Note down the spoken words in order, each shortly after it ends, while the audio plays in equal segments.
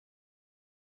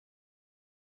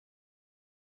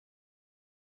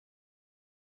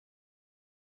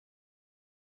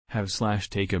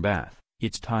Have/take a bath.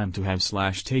 It's time to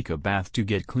have/take a bath to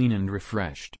get clean and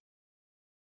refreshed.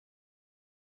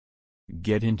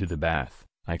 Get into the bath.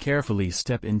 I carefully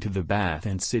step into the bath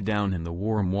and sit down in the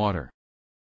warm water.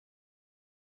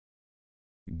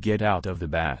 Get out of the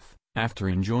bath. After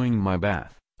enjoying my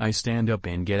bath, I stand up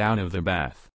and get out of the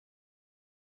bath.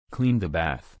 Clean the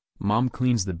bath. Mom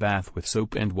cleans the bath with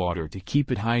soap and water to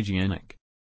keep it hygienic.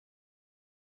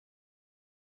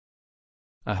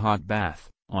 A hot bath.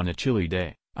 On a chilly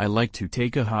day, I like to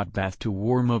take a hot bath to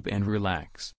warm up and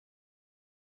relax.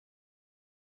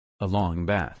 A long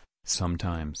bath.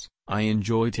 Sometimes, I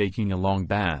enjoy taking a long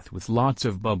bath with lots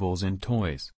of bubbles and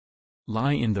toys.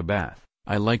 Lie in the bath.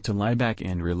 I like to lie back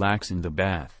and relax in the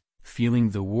bath, feeling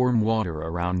the warm water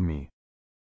around me.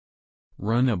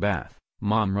 Run a bath.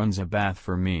 Mom runs a bath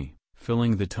for me,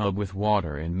 filling the tub with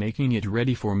water and making it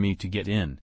ready for me to get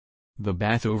in. The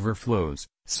bath overflows.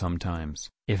 Sometimes,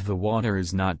 if the water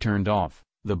is not turned off,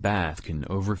 the bath can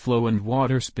overflow and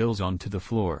water spills onto the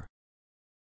floor.